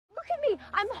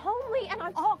I'm homely and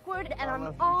I'm awkward and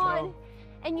I'm odd.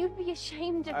 And you'd be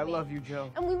ashamed of me. I love you,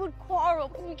 Jo. And we would quarrel,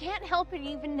 but you can't help it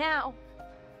even now.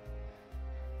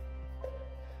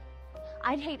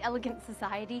 I'd hate elegant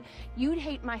society, you'd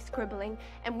hate my scribbling,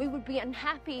 and we would be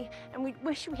unhappy, and we'd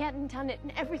wish we hadn't done it,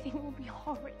 and everything would be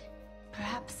horrid.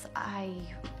 Perhaps I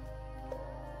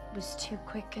was too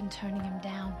quick in turning him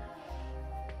down.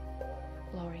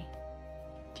 Laurie.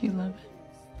 Do you love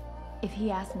it? If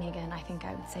he asked me again, I think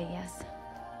I would say yes.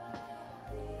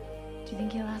 Do you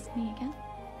think he'll ask me again?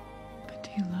 But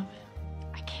do you love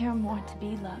it? I care more to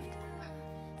be loved.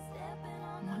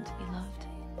 I want to be loved.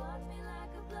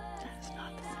 That is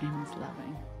not the same as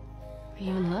loving. Are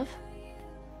you in love?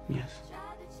 Yes.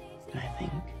 And I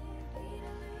think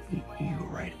you were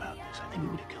right about this. I think we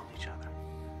would have killed each other.